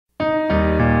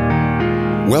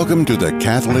Welcome to the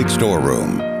Catholic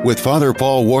Storeroom with Father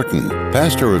Paul Wharton,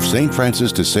 pastor of St.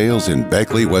 Francis de Sales in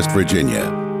Beckley, West Virginia.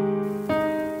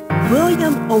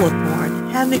 William Ullathorne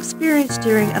had an experience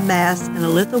during a Mass in a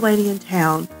Lithuanian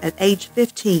town at age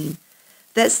 15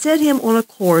 that set him on a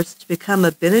course to become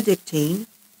a Benedictine,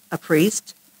 a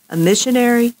priest, a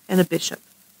missionary, and a bishop.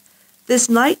 This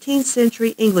 19th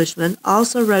century Englishman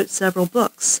also wrote several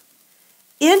books.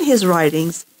 In his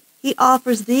writings, he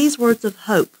offers these words of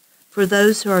hope for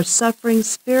those who are suffering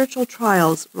spiritual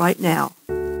trials right now.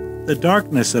 The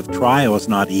darkness of trial is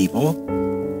not evil.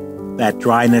 That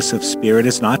dryness of spirit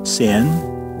is not sin.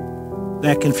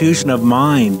 That confusion of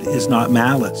mind is not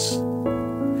malice.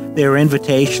 They are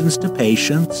invitations to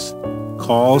patience,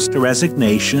 calls to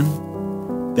resignation,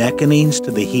 beckonings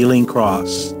to the healing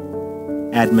cross,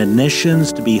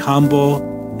 admonitions to be humble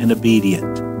and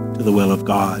obedient to the will of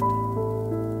God.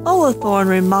 Ullathorne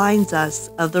reminds us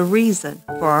of the reason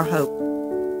for our hope.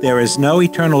 There is no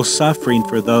eternal suffering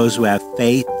for those who have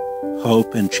faith,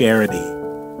 hope, and charity.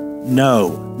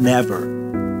 No, never,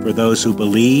 for those who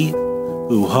believe,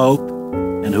 who hope,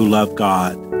 and who love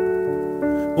God.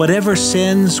 Whatever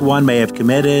sins one may have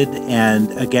committed,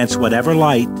 and against whatever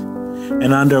light,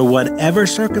 and under whatever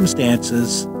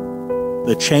circumstances,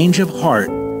 the change of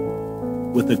heart,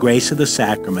 with the grace of the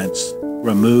sacraments,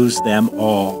 removes them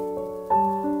all.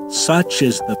 Such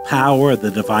is the power of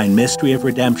the divine mystery of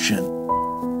redemption.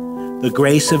 The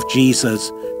grace of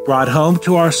Jesus, brought home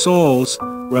to our souls,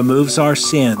 removes our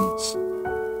sins,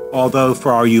 although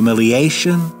for our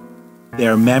humiliation,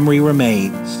 their memory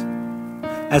remains,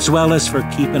 as well as for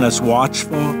keeping us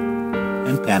watchful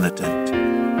and penitent.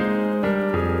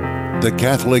 The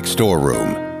Catholic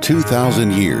Storeroom,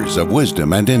 2,000 years of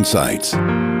wisdom and insights.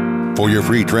 For your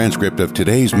free transcript of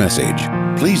today's message,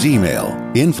 please email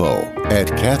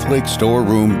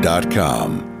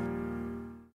info@catholicstoreroom.com.